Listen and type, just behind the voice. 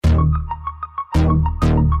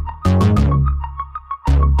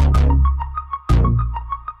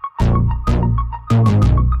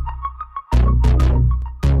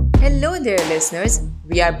listeners.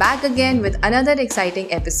 We are back again with another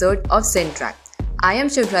exciting episode of SynTrack. I am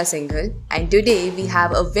Shubhra Singhal, and today we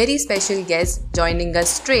have a very special guest joining us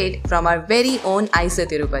straight from our very own IISA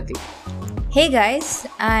Tirupati. Hey guys,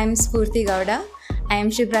 I'm Spoorthy Gowda. I am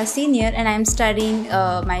Shubhra Senior and I am studying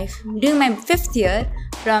doing my 5th year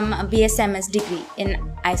from BSMS degree in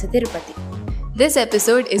IISA Tirupati. This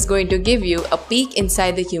episode is going to give you a peek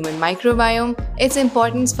inside the human microbiome, its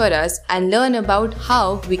importance for us, and learn about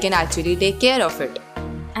how we can actually take care of it.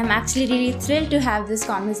 I'm actually really thrilled to have this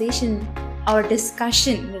conversation or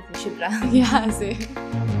discussion with Shubhra. Yeah, same.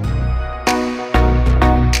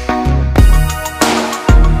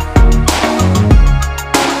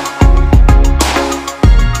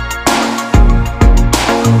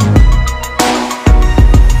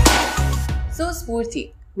 So,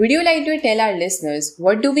 Spoorthy, would you like to tell our listeners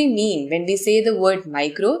what do we mean when we say the word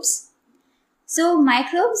microbes? So,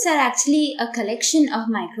 microbes are actually a collection of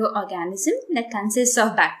microorganisms that consists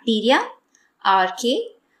of bacteria, archaea,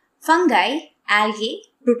 fungi, algae,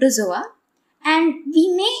 protozoa, and we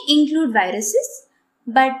may include viruses,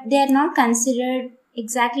 but they are not considered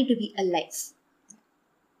exactly to be alive.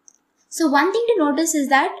 So, one thing to notice is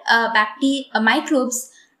that microbes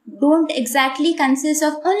don't exactly consist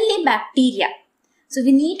of only bacteria. So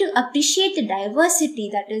we need to appreciate the diversity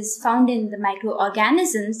that is found in the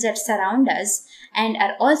microorganisms that surround us and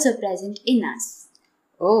are also present in us.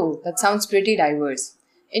 Oh, that sounds pretty diverse.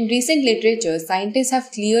 In recent literature, scientists have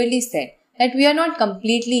clearly said that we are not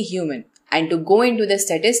completely human. And to go into the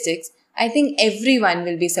statistics, I think everyone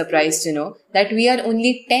will be surprised to know that we are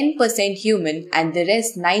only 10% human and the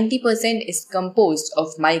rest 90% is composed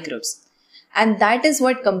of microbes. And that is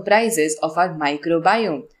what comprises of our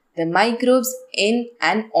microbiome. The microbes in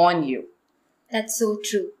and on you. That's so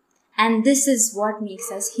true. And this is what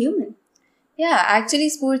makes us human. Yeah, actually,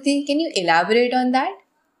 Spoorthy, can you elaborate on that?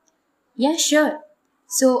 Yeah, sure.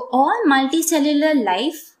 So, all multicellular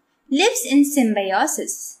life lives in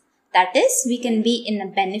symbiosis. That is, we can be in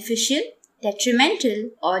a beneficial, detrimental,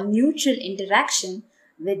 or neutral interaction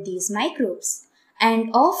with these microbes. And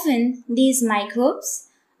often, these microbes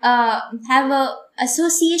have a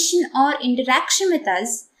association or interaction with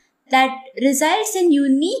us that results in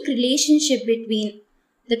unique relationship between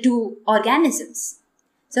the two organisms.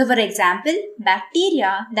 So for example,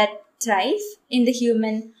 bacteria that thrive in the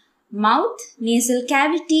human mouth, nasal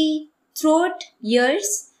cavity, throat,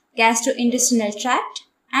 ears, gastrointestinal tract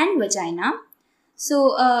and vagina.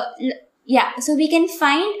 So so we can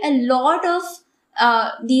find a lot of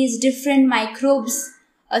these different microbes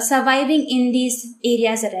surviving in these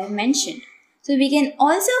areas that I have mentioned. So we can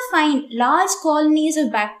also find large colonies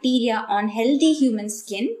of bacteria on healthy human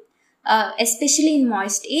skin, especially in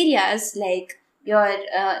moist areas like your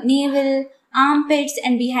navel, armpits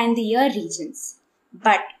and behind the ear regions.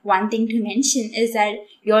 But one thing to mention is that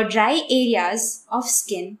your dry areas of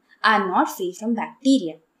skin are not free from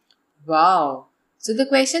bacteria. Wow. So the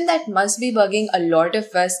question that must be bugging a lot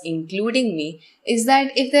of us, including me, is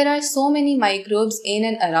that if there are so many microbes in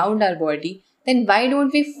and around our body, then why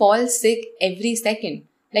don't we fall sick every second?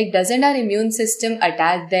 Like, doesn't our immune system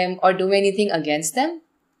attack them or do anything against them?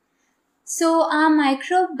 So, our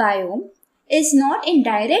microbiome is not in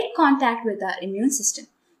direct contact with our immune system.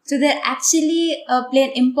 So, they actually play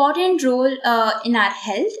an important role in our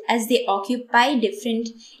health as they occupy different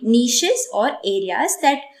niches or areas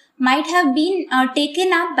that might have been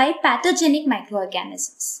taken up by pathogenic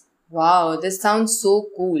microorganisms. Wow, this sounds so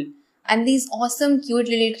cool. And these awesome cute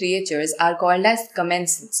little creatures are called as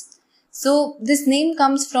Comensals. So this name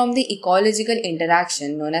comes from the ecological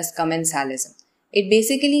interaction known as commensalism. It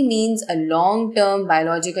basically means a long-term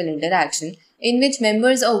biological interaction in which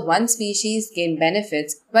members of one species gain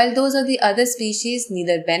benefits while those of the other species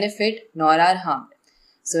neither benefit nor are harmed.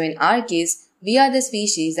 So in our case, we are the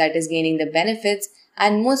species that is gaining the benefits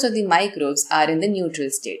and most of the microbes are in the neutral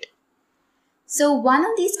state. So one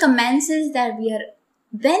of these commensals that we are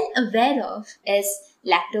well aware of is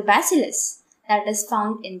lactobacillus that is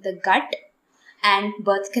found in the gut and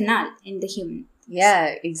birth canal in the human.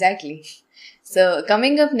 Yeah, exactly. So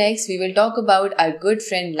coming up next, we will talk about our good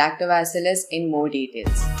friend lactobacillus in more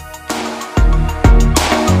details.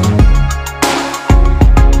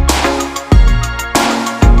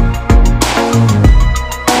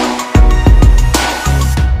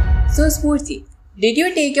 So Spoorthy, did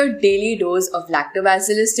you take your daily dose of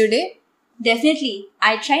lactobacillus today? Definitely.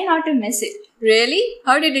 I try not to miss it. Really?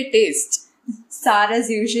 How did it taste? Sour as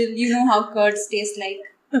usual. You know how curds taste like.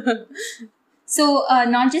 So,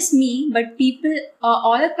 not just me, but people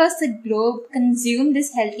all across the globe consume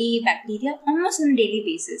this healthy bacteria almost on a daily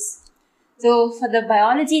basis. So, for the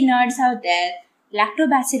biology nerds out there,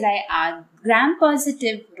 lactobacilli are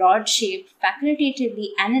gram-positive, rod-shaped, facultatively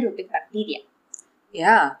anaerobic bacteria.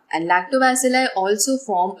 Yeah, and lactobacilli also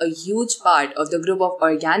form a huge part of the group of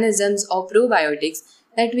organisms or probiotics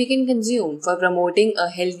that we can consume for promoting a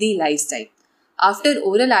healthy lifestyle. After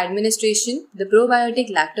oral administration, the probiotic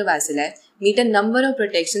lactobacilli meet a number of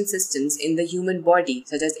protection systems in the human body,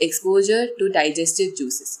 such as exposure to digestive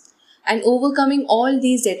juices. And overcoming all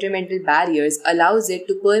these detrimental barriers allows it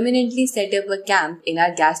to permanently set up a camp in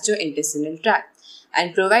our gastrointestinal tract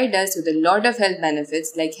and provide us with a lot of health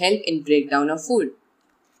benefits like help in breakdown of food.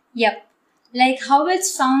 Yep. Like how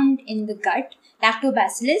it's found in the gut,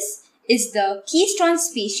 lactobacillus is the keystone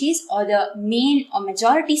species or the main or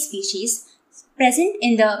majority species present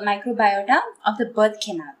in the microbiota of the birth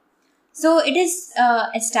canal. So it is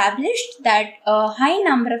established that a high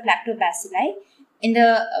number of lactobacilli in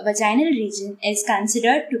the vaginal region is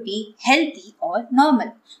considered to be healthy or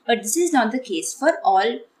normal. But this is not the case for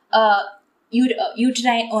all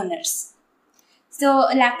uterine owners. So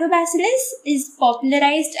lactobacillus is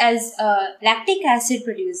popularized as lactic acid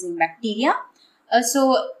producing bacteria.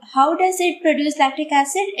 So how does it produce lactic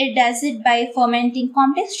acid? It does it by fermenting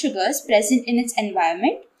complex sugars present in its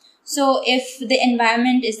environment. So if the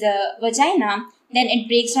environment is the vagina, then it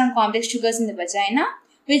breaks down complex sugars in the vagina,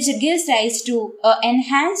 which gives rise to an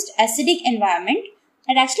enhanced acidic environment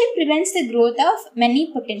that actually prevents the growth of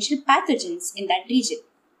many potential pathogens in that region.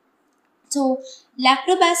 So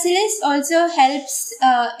lactobacillus also helps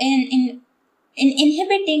in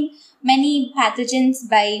inhibiting many pathogens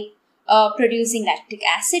by producing lactic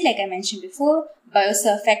acid, like I mentioned before,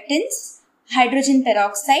 biosurfactants, hydrogen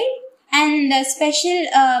peroxide, and special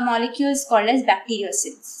molecules called as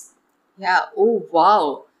bacteriocides. Yeah, oh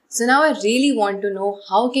wow. So now I really want to know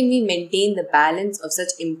how can we maintain the balance of such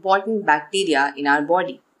important bacteria in our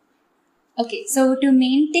body. Okay, so to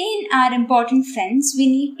maintain our important friends, we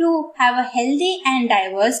need to have a healthy and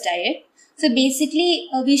diverse diet. So basically,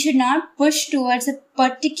 we should not push towards a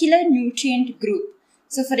particular nutrient group.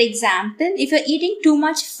 So for example, if you're eating too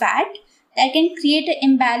much fat, that can create an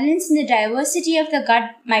imbalance in the diversity of the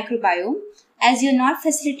gut microbiome, as you're not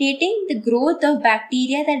facilitating the growth of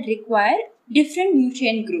bacteria that require different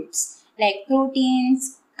nutrient groups like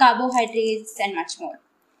proteins, carbohydrates, and much more.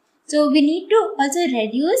 So we need to also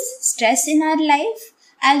reduce stress in our life,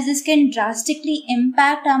 as this can drastically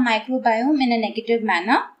impact our microbiome in a negative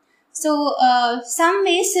manner. So some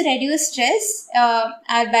ways to reduce stress are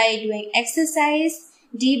by doing exercise,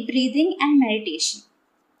 deep breathing, and meditation.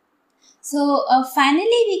 So finally,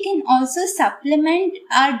 we can also supplement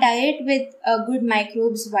our diet with good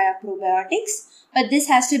microbes via probiotics, but this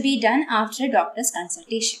has to be done after a doctor's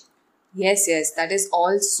consultation. Yes, that is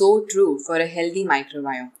all so true for a healthy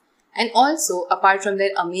microbiome. And also, apart from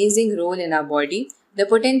their amazing role in our body, the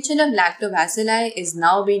potential of lactobacilli is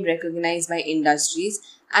now being recognized by industries,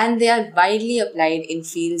 and they are widely applied in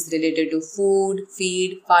fields related to food,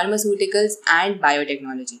 feed, pharmaceuticals, and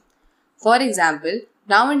biotechnology. For example,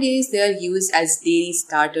 nowadays they are used as dairy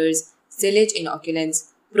starters, silage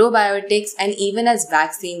inoculants, probiotics, and even as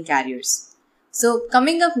vaccine carriers. So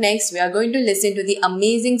coming up next, we are going to listen to the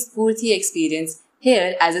amazing Spoorthy experience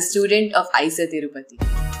here as a student of ISA Tirupati.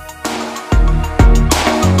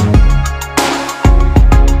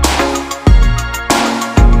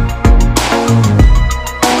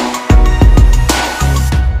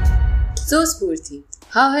 So Spoorthy,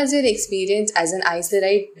 how has your experience as an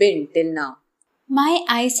ISArite been till now? My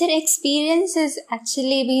ISER experience has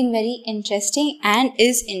actually been very interesting and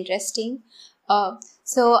is interesting.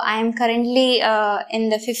 So I am currently in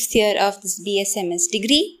the 5th year of this BSMS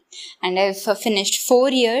degree, and I've finished 4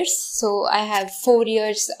 years. So I have 4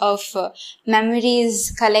 years of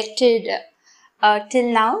memories collected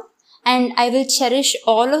till now, and I will cherish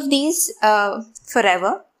all of these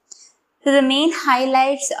forever. So the main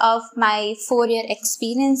highlights of my 4-year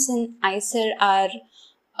experience in ISER are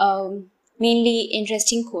mainly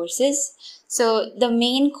interesting courses. So the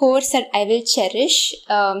main course that I will cherish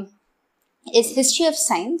is History of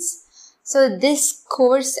Science. So this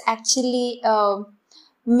course actually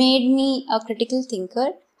made me a critical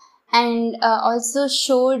thinker, and also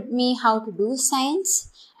showed me how to do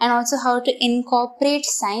science and also how to incorporate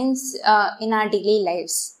science in our daily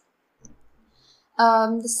lives.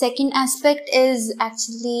 The second aspect is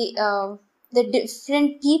actually the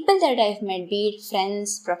different people that I've met, be it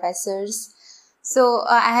friends, professors. So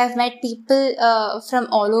I have met people from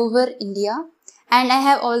all over India, and I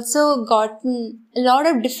have also gotten a lot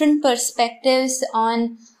of different perspectives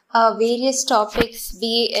on various topics,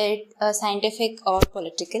 be it scientific or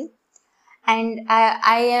political. And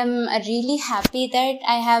I am really happy that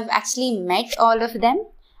I have actually met all of them,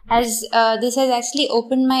 as this has actually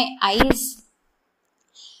opened my eyes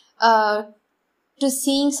to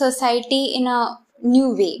seeing society in a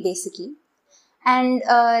new way, basically. And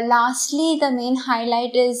lastly, the main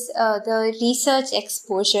highlight is the research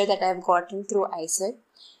exposure that I've gotten through ICER.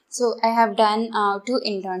 So I have done 2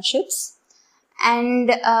 internships,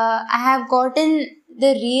 and I have gotten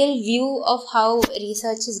the real view of how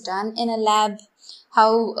research is done in a lab,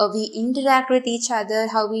 how we interact with each other,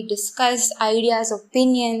 how we discuss ideas,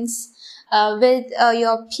 opinions with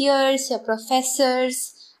your peers, your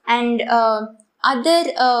professors, and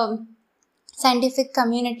other scientific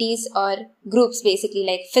communities or groups, basically,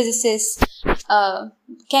 like physicists,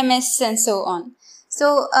 chemists, and so on.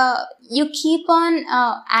 So you keep on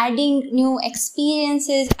adding new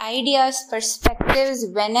experiences, ideas, perspectives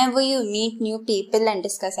whenever you meet new people and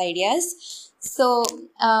discuss ideas. So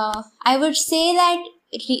I would say that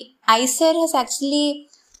ICER has actually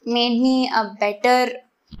made me a better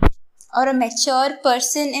or a mature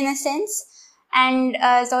person in a sense, and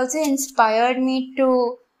has also inspired me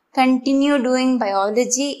to continue doing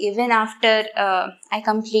biology even after I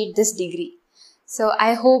complete this degree. So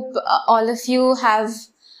I hope all of you have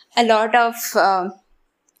a lot of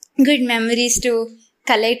good memories to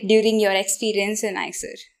collect during your experience in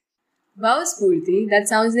ICER. Wow, Spoorthy, that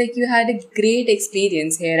sounds like you had a great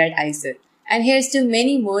experience here at ICER. And here's to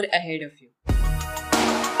many more ahead of you.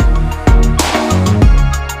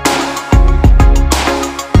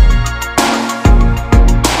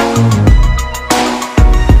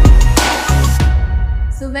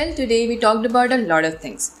 So well, today we talked about a lot of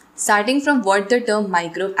things. Starting from what the term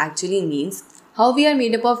microbe actually means, how we are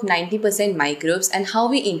made up of 90% microbes and how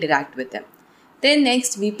we interact with them. Then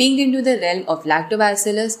next, we peeked into the realm of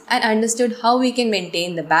lactobacillus and understood how we can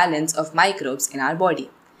maintain the balance of microbes in our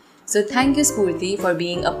body. So thank you, Spoorthy, for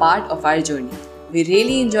being a part of our journey. We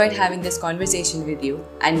really enjoyed having this conversation with you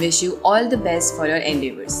and wish you all the best for your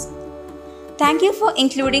endeavors. Thank you for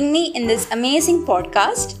including me in this amazing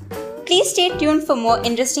podcast. Please stay tuned for more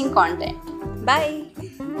interesting content. Bye.